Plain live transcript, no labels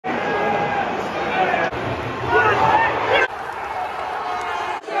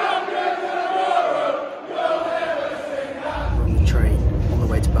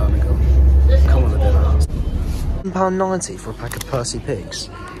£2.90 for a pack of Percy Pigs.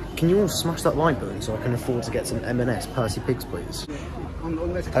 Can you all smash that like button so I can afford to get some M&S Percy Pigs, please?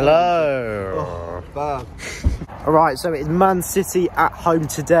 Hello. Oh, Alright, so it's Man City at home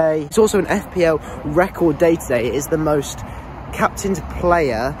today. It's also an FPL record day today. It is the most captained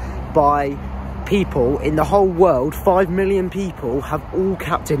player by people in the whole world. 5 million people have all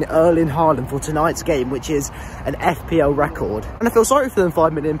captained Erling Haaland for tonight's game, which is an FPL record. And I feel sorry for them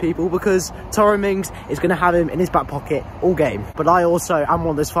 5 million people because Tyrone Mings is going to have him in his back pocket all game. But I also am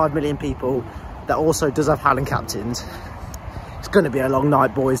one of those 5 million people that also does have Haaland captained. It's going to be a long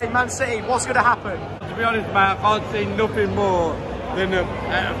night, boys. Hey, Man City, what's going to happen? to be honest, mate, I can't see nothing more than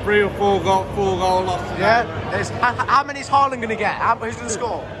a 3 or 4 goal loss. Yeah? How many's Haaland going to get? Who's going to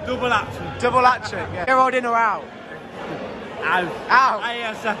score? Double action. Double action. Yeah. Gerrard in or out? Out. Out.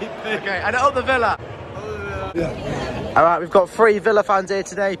 ASAP. Okay, and up the Villa. Yeah. All right, we've got 3 Villa fans here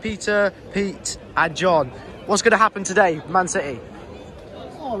today. Peter, Pete and John. What's going to happen today, Man City?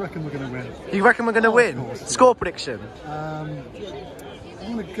 Oh, I reckon we're going to win. You reckon we're going to win? Course, Score prediction?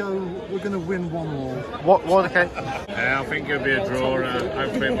 I'm going to go, we're going to win 1-1. What, okay. I think it'll be a draw.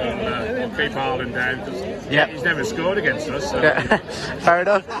 Hopefully we'll keep Haaland down. Yeah. He's never scored against us. So. Yeah. Fair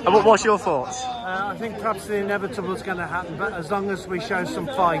enough. And what's your thoughts? I think perhaps the inevitable is going to happen, but as long as we show some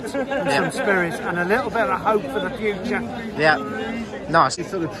fight and some spirit and a little bit of hope for the future. Yeah. Nice. The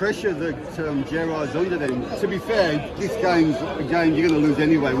sort of pressure that Gerrard's under them. To be fair, this game's a game you're going to lose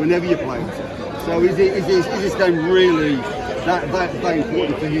anyway, whenever you play it. So is this game really that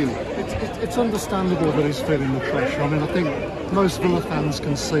important for him? It's understandable that he's feeling the pressure. I mean, I think most Villa fans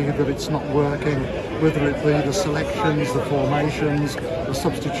can see that it's not working, whether it be the selections, the formations, the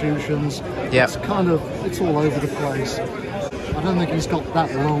substitutions. Yeah. It's all over the place. I don't think he's got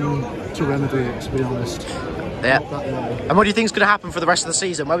that long to remedy it, to be honest. Yeah. And what do you think is going to happen for the rest of the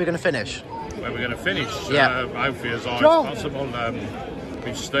season? Where are we going to finish? Where we're going to finish? Yeah. Hopefully as high as possible.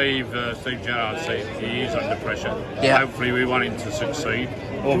 With Steve Gerrards, he is under pressure. Yeah. Hopefully we want him to succeed.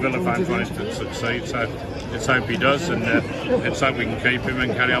 All Villa fans want him to succeed. So let's hope he does, and let's hope we can keep him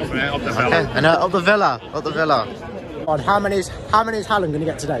and carry on from there. Up the Villa. Okay. And up the Villa. Up the Villa. On how many's Haaland going to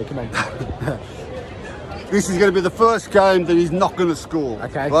get today? Come on. This is going to be the first game that he's not going to score.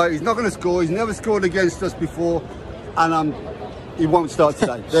 Okay. Right? He's not going to score. He's never scored against us before, and he won't start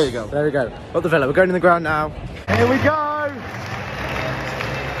today. There you go. There we go. Up the Villa. We're going in the ground now. Here we go.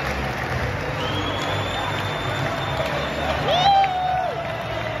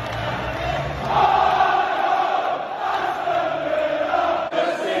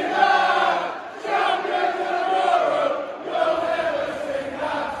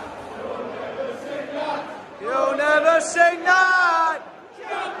 Sing that!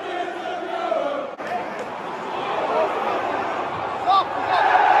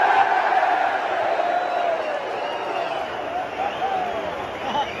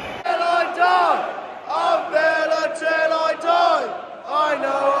 Till I die, I'm Villa till I die. I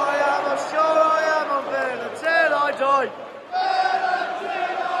know I am, I'm sure I am, I'm Villa till I die.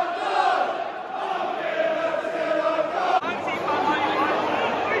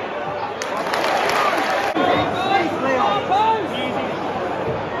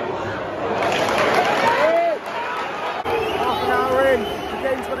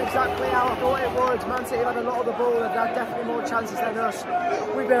 Exactly how I thought it would. Man City have had a lot of the ball, they've had definitely more chances than us.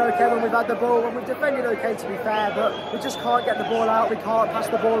 We've been okay when we've had the ball, and we've defended okay to be fair, but we just can't get the ball out, we can't pass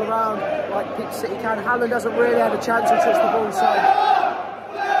the ball around like City can. Haaland hasn't really had a chance to touch the ball, so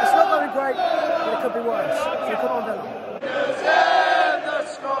it's not going great, but it could be worse. So come on, Villa.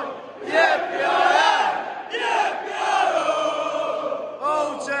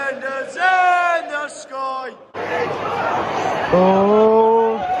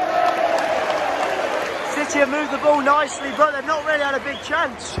 Oh! City have moved the ball nicely, but they've not really had a big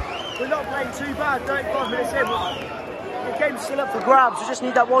chance. We're not playing too bad, 35 minutes in. The game's still up for grabs, we just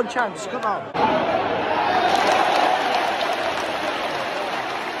need that one chance. Come on.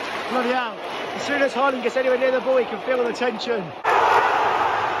 Bloody hell. As soon as Haaland gets anywhere near the ball, he can feel the tension.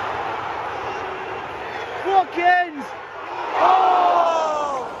 Watkins!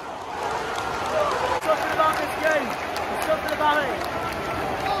 Oh! Something about this game. There's something about it.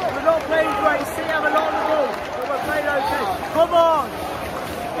 We're not playing great. City have a lot of the ball, but we're playing okay. Come on!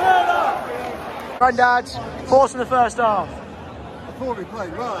 Grandad, force in the first half. I thought we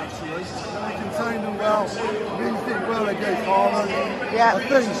played well actually. We contained them well. We did well against Haaland. Yeah. I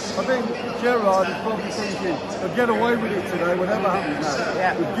think Gerrard is probably thinking, "I'll get away with it today, whatever happens now."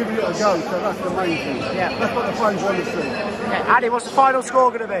 Yeah. We've given it a go, so that's the main thing. Yeah. That's what the fans want to see. Yeah. Annie, what's the final score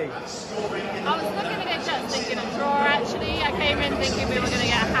going to be? I was looking at it just thinking of draw actually. I came in thinking we were going to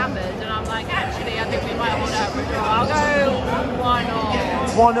get hammered and I'm like, actually, I think we might hold out for a draw. I'll go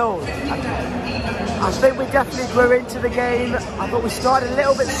 1-1. 1-1. Okay. I think we definitely grew into the game. I thought we started a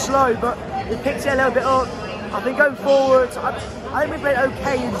little bit slow, but we picked it a little bit up. I think going forward, I think we played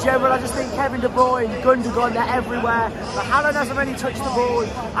okay in general. I just think Kevin De Bruyne, Gundogan, they're everywhere. But Haaland hasn't really touched the ball,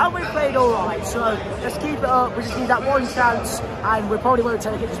 and we played all right. So let's keep it up. We just need that one chance, and we probably won't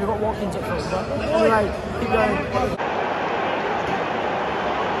take it because we've got Watkins up front. But anyway, keep going.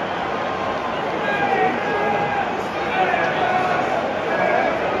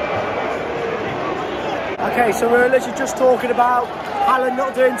 Okay, so we were literally just talking about Haaland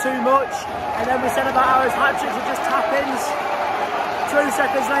not doing too much, and then we said about how his hat-tricks are just tap-ins. 2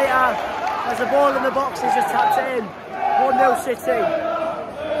 seconds later, there's a ball in the box, he's just tapped it in. 1-0 City.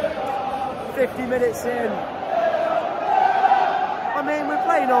 50 minutes in. I mean, we're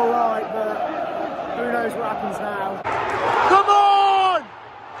playing all right, but who knows what happens now. Come on!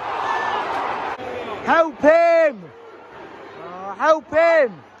 Help him! Help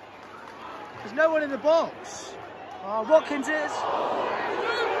him! There's no one in the box. Watkins is.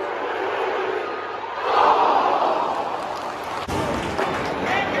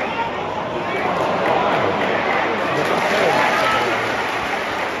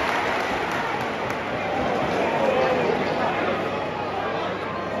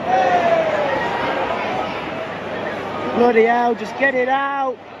 Bloody hell, just get it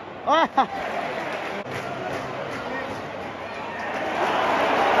out.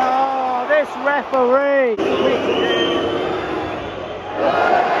 This referee.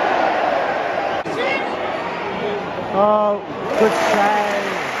 Oh, good save.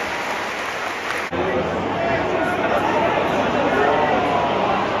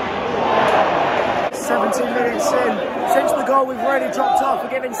 Minutes in. Since the goal, we've really dropped off. We're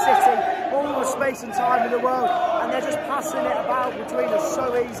giving City all the space and time in the world, and they're just passing it about between us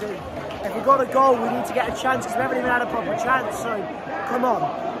so easy. If we've got a goal, we need to get a chance because we haven't even had a proper chance. So, come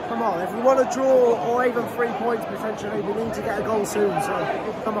on. Come on, if we want to draw or even 3 points potentially, we need to get a goal soon, so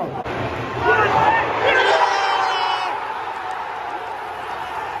come on.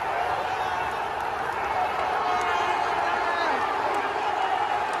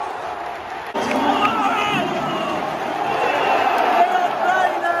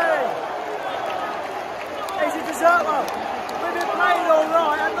 Is it deserter? We've been playing all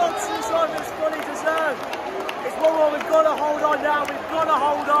right, I'm not too sure if it's fully deserved. It's 1-1, we've got to hold on now, we've got to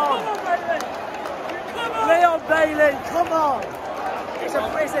hold on. Leon Bailey, come on. It's a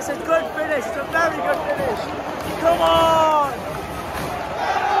good finish, it's a very good finish. Come on.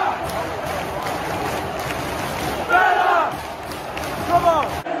 Better. Come on.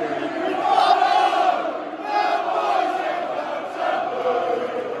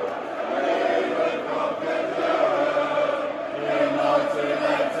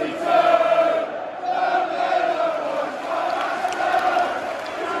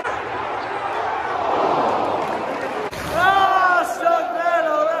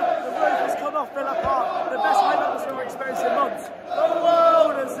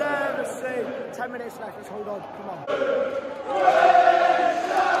 Let's hold on, come on.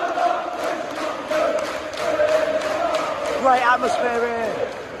 Great atmosphere here.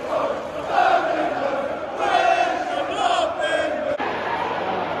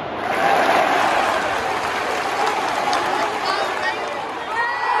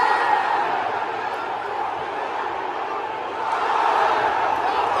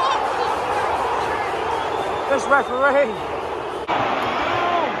 This referee.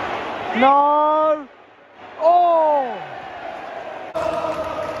 No. Oh.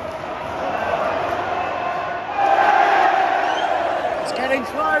 It's getting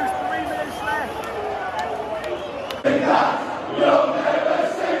close. 3 minutes left. You'll never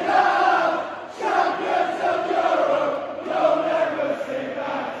see that. Champions of Europe. You'll never see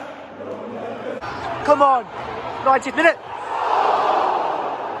that. Come on. 90th minute.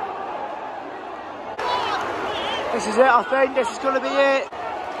 This is it, I think. This is going to be it.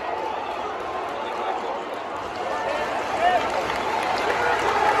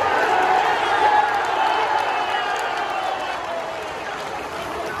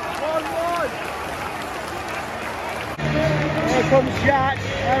 Here comes Jack.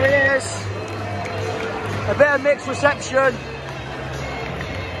 There he is. A bit of mixed reception.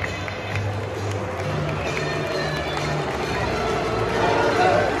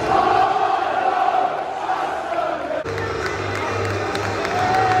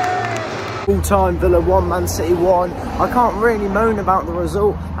 Full time, Villa 1, Man City 1. I can't really moan about the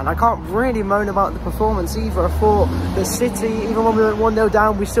result, and I can't really moan about the performance either. I thought that City, even when we went 1-0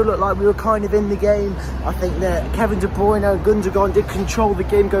 down, we still looked like we were kind of in the game. I think that Kevin De Bruyne and Gundogan did control the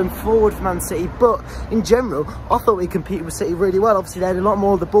game going forward for Man City, but in general, I thought we competed with City really well. Obviously, they had a lot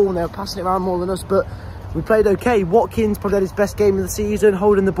more of the ball and they were passing it around more than us, but we played okay. Watkins probably had his best game of the season,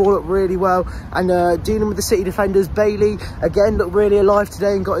 holding the ball up really well and dealing with the City defenders. Bailey, again, looked really alive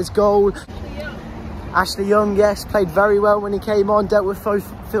today and got his goal. Ashley Young, yes, played very well when he came on, dealt with Phil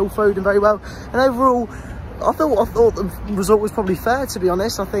Foden very well. And overall, I thought the result was probably fair, to be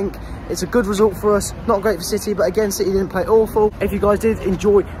honest. I think it's a good result for us. Not great for City, but again, City didn't play awful. If you guys did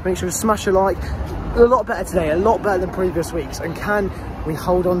enjoy, make sure to smash a like. A lot better today, a lot better than previous weeks. And can we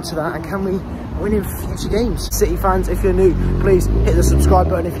hold on to that? And can we win in future games? City fans, if you're new, please hit the subscribe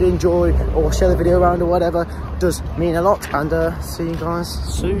button if you enjoy, or share the video around or whatever. It does mean a lot. And see you guys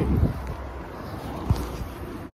soon.